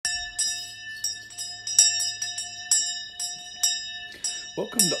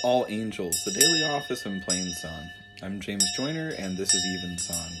Welcome to All Angels, the daily office in plain song. I'm James Joyner, and this is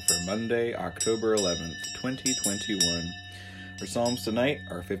Evensong for Monday, October 11th, 2021. Our psalms tonight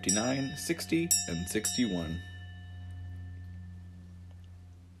are 59, 60, and 61.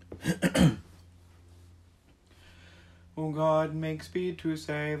 O God, make speed to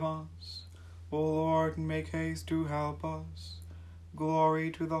save us. O Lord, make haste to help us.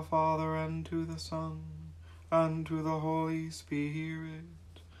 Glory to the Father, and to the Son, and to the Holy Spirit,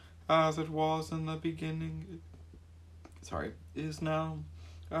 as it was in the beginning, is now,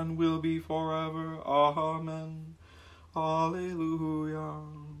 and will be forever. Amen. Alleluia.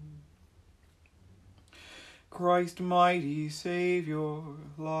 Christ, mighty Saviour,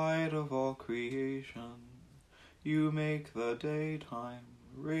 light of all creation, you make the daytime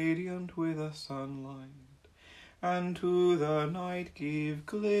radiant with the sunlight, and to the night give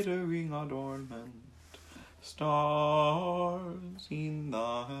glittering adornment, stars in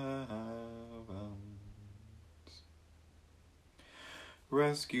the heavens.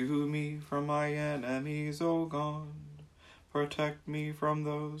 Rescue me from my enemies, O God. Protect me from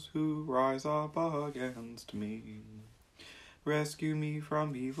those who rise up against me. Rescue me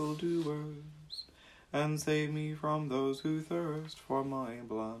from evildoers, and save me from those who thirst for my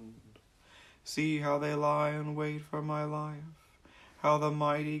blood. See how they lie in wait for my life, how the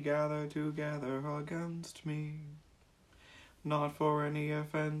mighty gather together against me. Not for any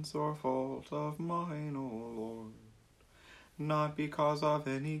offense or fault of mine, O Lord, not because of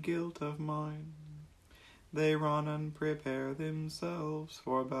any guilt of mine. They run and prepare themselves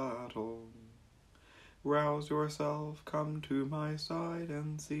for battle. Rouse yourself, come to my side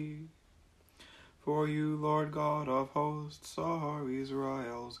and see. For you, Lord God of hosts, are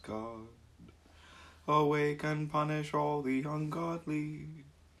Israel's God. Awake and punish all the ungodly.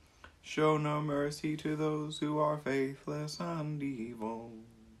 Show no mercy to those who are faithless and evil.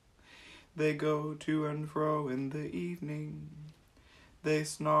 They go to and fro in the evening. They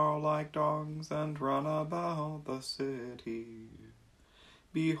snarl like dogs and run about the city.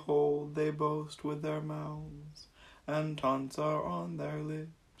 Behold, they boast with their mouths, and taunts are on their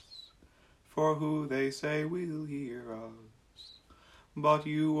lips. For who, they say, will hear us? But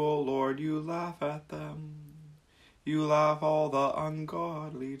you, O Lord, you laugh at them. You laugh all the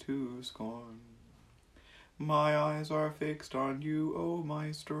ungodly to scorn. My eyes are fixed on you, O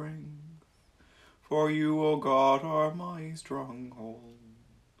my strength. For you, O God, are my stronghold.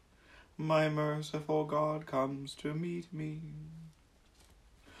 My merciful God comes to meet me.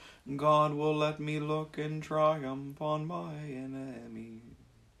 God will let me look in triumph on my enemies.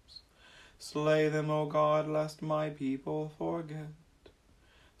 Slay them, O God, lest my people forget.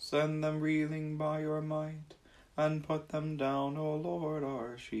 Send them reeling by your might, and put them down, O Lord,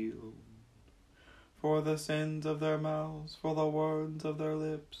 our shield. For the sins of their mouths, for the words of their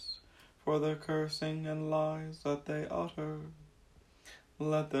lips, for the cursing and lies that they utter,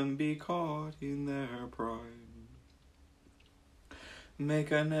 let them be caught in their pride.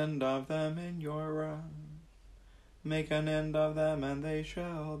 Make an end of them in your wrath. Make an end of them, and they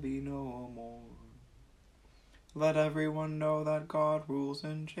shall be no more. Let everyone know that God rules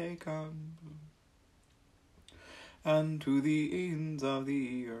in Jacob, and to the ends of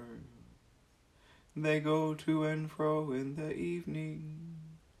the earth. They go to and fro in the evening.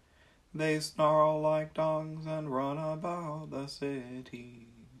 They snarl like dogs and run about the city.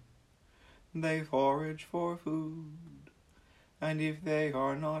 They forage for food, and if they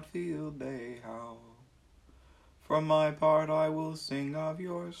are not filled, they howl. For my part, I will sing of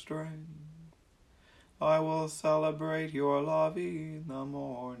your strength. I will celebrate your love in the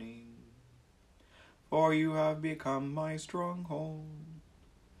morning. For you have become my stronghold,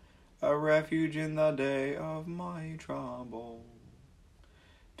 a refuge in the day of my trouble.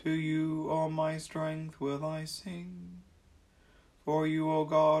 To you, O my strength, will I sing. For you, O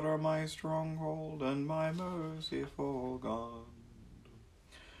God, are my stronghold and my merciful God.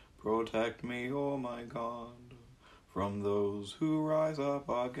 Protect me, O my God, from those who rise up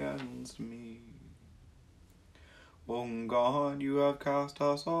against me. O God, you have cast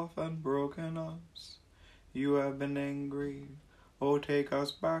us off and broken us. You have been angry. O take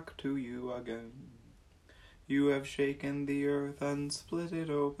us back to you again. You have shaken the earth and split it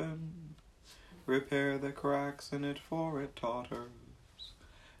open. Repair the cracks in it, for it totters.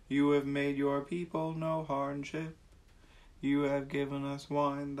 You have made your people no hardship. You have given us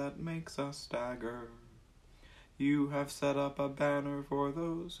wine that makes us stagger. You have set up a banner for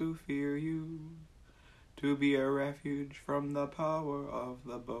those who fear you, to be a refuge from the power of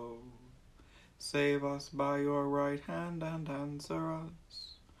the bow. Save us by your right hand and answer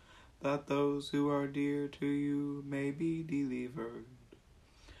us, that those who are dear to you may be delivered.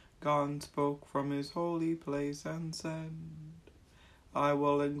 God spoke from his holy place and said, I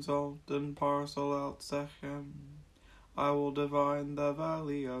will exalt and parcel out Shechem. I will divide the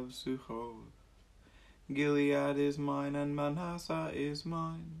valley of Succoth. Gilead is mine and Manasseh is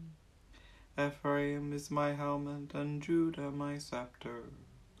mine. Ephraim is my helmet and Judah my scepter.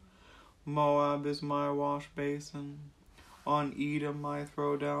 Moab is my wash basin. On Edom I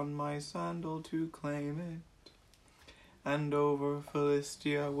throw down my sandal to claim it. And over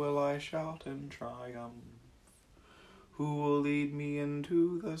Philistia will I shout in triumph. Who will lead me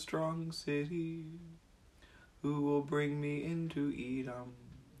into the strong city? Who will bring me into Edom?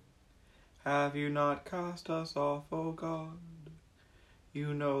 Have you not cast us off, O God?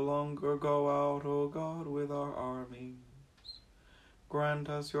 You no longer go out, O God, with our armies. Grant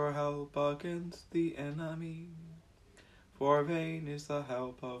us your help against the enemy, for vain is the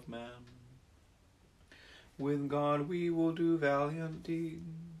help of man. With God we will do valiant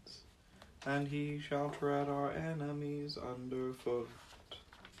deeds, and he shall tread our enemies underfoot.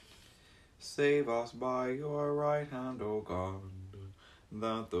 Save us by your right hand, O God,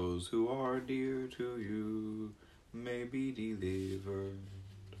 that those who are dear to you may be delivered.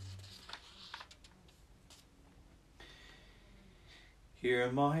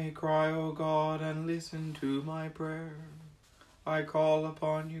 Hear my cry, O God, and listen to my prayer. I call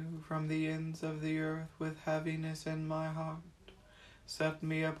upon you from the ends of the earth with heaviness in my heart. Set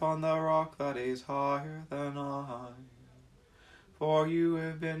me upon the rock that is higher than I. For you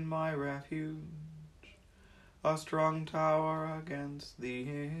have been my refuge, a strong tower against the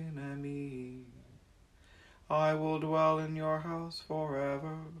enemy. I will dwell in your house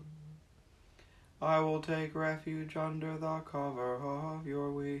forever. I will take refuge under the cover of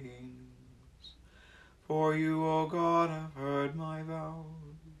your wings. For you, O God, have heard my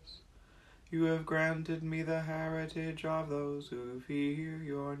vows. You have granted me the heritage of those who fear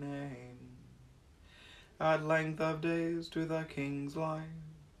your name. Add length of days to the king's life.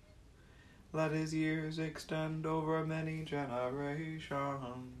 Let his years extend over many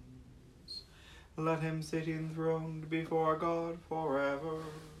generations. Let him sit enthroned before God forever,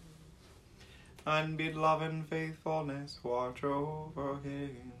 and bid love and faithfulness watch over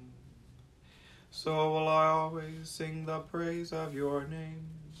him. So will I always sing the praise of your name,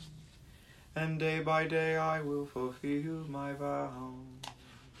 and day by day I will fulfill my vows.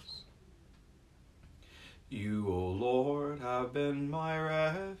 You, O Lord, have been my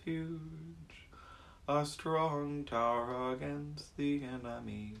refuge, a strong tower against the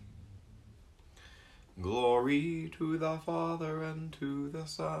enemy. Glory to the Father, and to the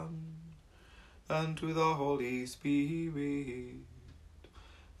Son, and to the Holy Spirit,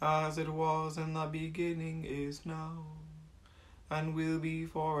 as it was in the beginning, is now, and will be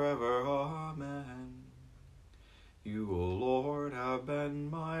forever. Amen. You, O Lord, have been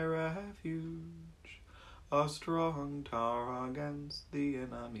my refuge, a strong tower against the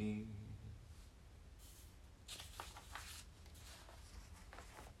enemy.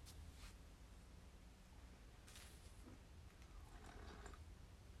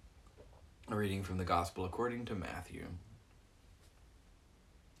 A reading from the Gospel according to Matthew.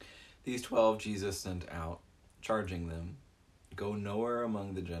 These 12 Jesus sent out, charging them, Go nowhere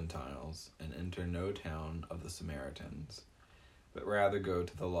among the Gentiles, and enter no town of the Samaritans, but rather go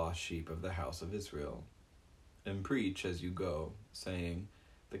to the lost sheep of the house of Israel. And preach as you go, saying,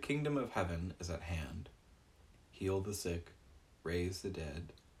 The kingdom of heaven is at hand. Heal the sick, raise the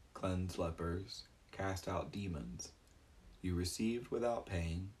dead, cleanse lepers, cast out demons. You received without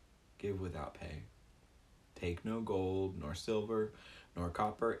paying, give without pay. Take no gold, nor silver, nor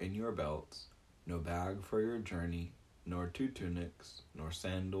copper in your belts, no bag for your journey, nor 2 tunics, nor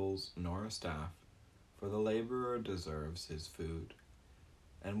sandals, nor a staff, for the laborer deserves his food.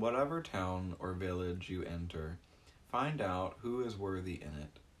 And whatever town or village you enter, find out who is worthy in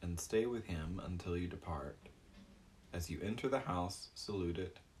it, and stay with him until you depart. As you enter the house, salute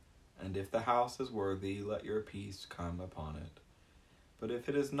it, and if the house is worthy, let your peace come upon it. But if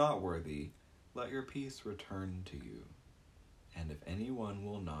it is not worthy, let your peace return to you. And if anyone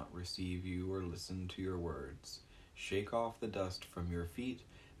will not receive you or listen to your words, shake off the dust from your feet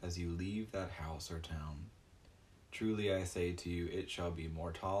as you leave that house or town. Truly I say to you, it shall be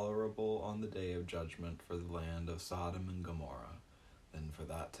more tolerable on the day of judgment for the land of Sodom and Gomorrah than for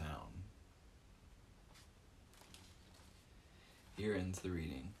that town. Here ends the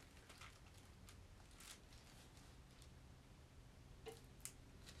reading.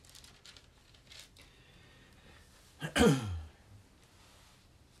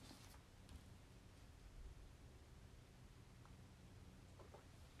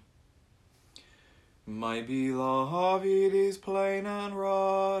 My beloved is plain and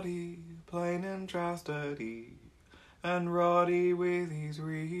ruddy, plain in chastity, and ruddy with his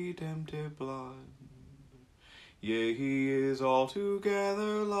redemptive blood. Yea, he is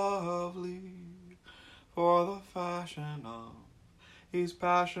altogether lovely, for the fashion of his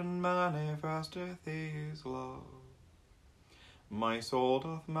passion manifesteth his love. My soul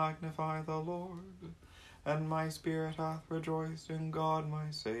doth magnify the Lord, and my spirit hath rejoiced in God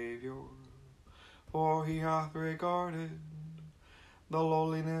my Saviour. For he hath regarded the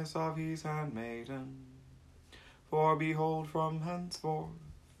lowliness of his handmaiden. For behold, from henceforth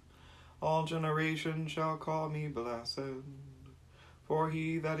all generations shall call me blessed. For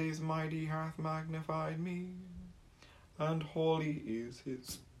he that is mighty hath magnified me, and holy is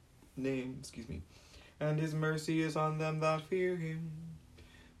his name, and his mercy is on them that fear him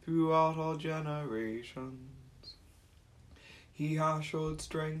throughout all generations. He hath showed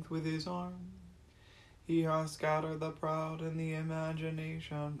strength with his arm. He hath scattered the proud in the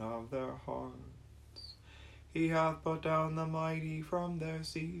imagination of their hearts. He hath put down the mighty from their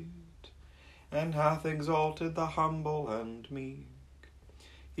seat, and hath exalted the humble and meek.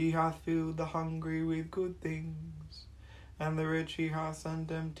 He hath filled the hungry with good things, and the rich he hath sent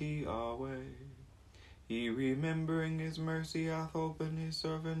empty away. He, remembering his mercy, hath opened his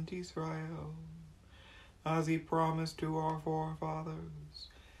servant Israel, as he promised to our forefathers,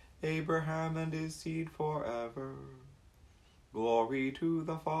 Abraham and his seed forever. Glory to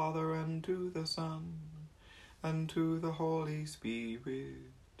the Father, and to the Son, and to the Holy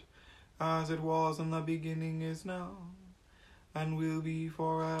Spirit, as it was in the beginning, is now, and will be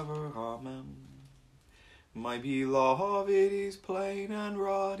forever. Amen. My beloved is plain and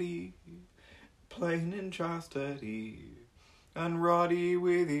ruddy, plain in chastity, and ruddy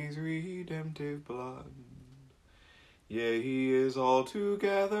with his redemptive blood. Yea, he is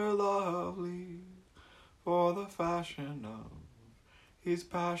altogether lovely, for the fashion of his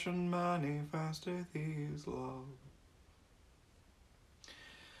passion manifesteth his love.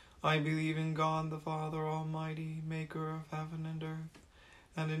 I believe in God the Father Almighty, maker of heaven and earth,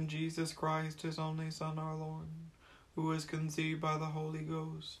 and in Jesus Christ, his only Son, our Lord, who was conceived by the Holy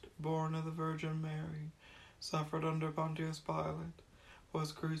Ghost, born of the Virgin Mary, suffered under Pontius Pilate,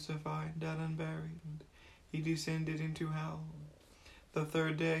 was crucified, dead, and buried. He descended into hell. The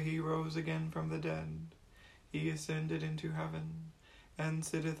third day he rose again from the dead. He ascended into heaven, and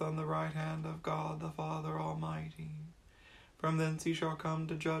sitteth on the right hand of God the Father Almighty. From thence he shall come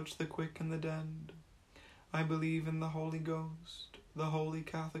to judge the quick and the dead. I believe in the Holy Ghost, the Holy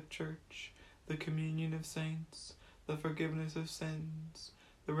Catholic Church, the communion of saints, the forgiveness of sins,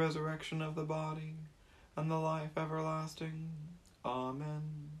 the resurrection of the body, and the life everlasting.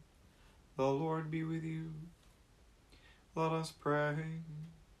 Amen. The Lord be with you. Let us pray.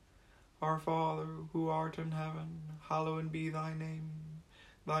 Our Father, who art in heaven, hallowed be thy name.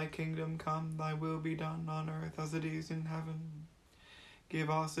 Thy kingdom come, thy will be done on earth as it is in heaven. Give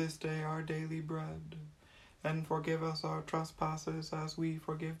us this day our daily bread, and forgive us our trespasses as we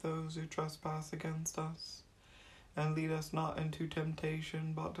forgive those who trespass against us. And lead us not into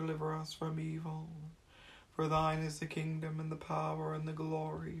temptation, but deliver us from evil. For thine is the kingdom, and the power, and the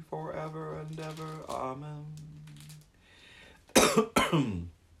glory, forever and ever. Amen.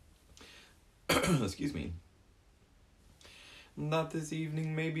 Excuse me. That this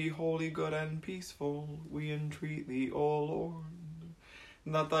evening may be holy, good, and peaceful, we entreat thee, O Lord.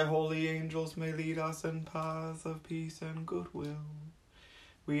 That thy holy angels may lead us in paths of peace and goodwill,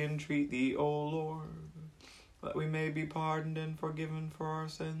 we entreat thee, O Lord. That we may be pardoned and forgiven for our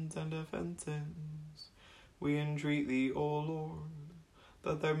sins and offenses, we entreat thee, O Lord.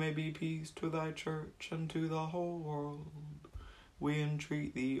 That there may be peace to thy church and to the whole world, we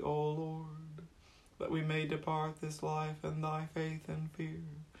entreat thee, O Lord. That we may depart this life in thy faith and fear,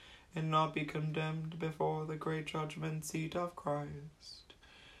 and not be condemned before the great judgment seat of Christ,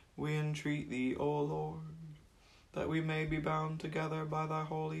 we entreat thee, O Lord. That we may be bound together by thy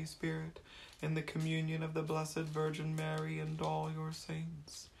Holy Spirit in the communion of the Blessed Virgin Mary and all your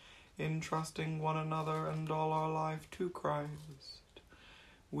saints, entrusting one another and all our life to Christ,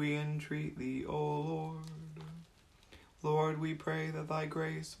 we entreat thee, O Lord. Lord, we pray that thy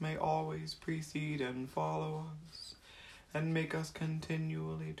grace may always precede and follow us, and make us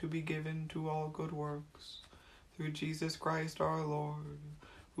continually to be given to all good works, through Jesus Christ our Lord,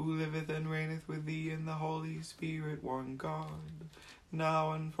 who liveth and reigneth with thee in the Holy Spirit, one God,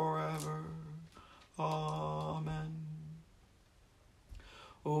 now and forever. Amen.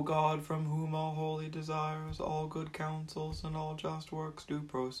 O God, from whom all holy desires, all good counsels, and all just works do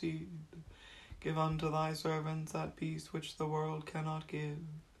proceed, give unto thy servants that peace which the world cannot give,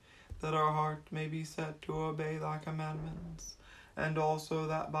 that our heart may be set to obey thy commandments, and also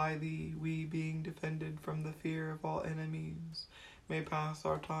that by thee we, being defended from the fear of all enemies, may pass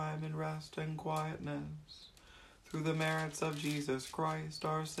our time in rest and quietness. Through the merits of Jesus Christ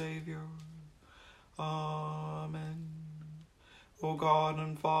our Saviour. Amen. O God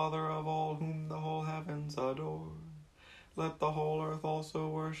and Father of all whom the whole heavens adore, let the whole earth also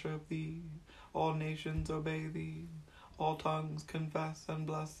worship thee, all nations obey thee, all tongues confess and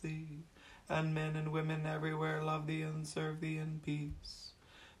bless thee, and men and women everywhere love thee and serve thee in peace.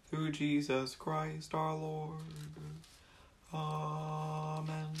 Through Jesus Christ our Lord.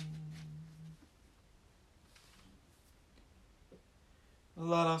 Amen.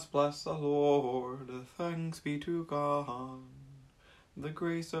 Let us bless the Lord. Thanks be to God. The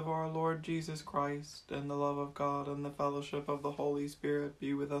grace of our Lord Jesus Christ, and the love of God, and the fellowship of the Holy Spirit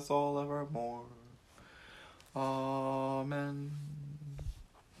be with us all evermore. Amen.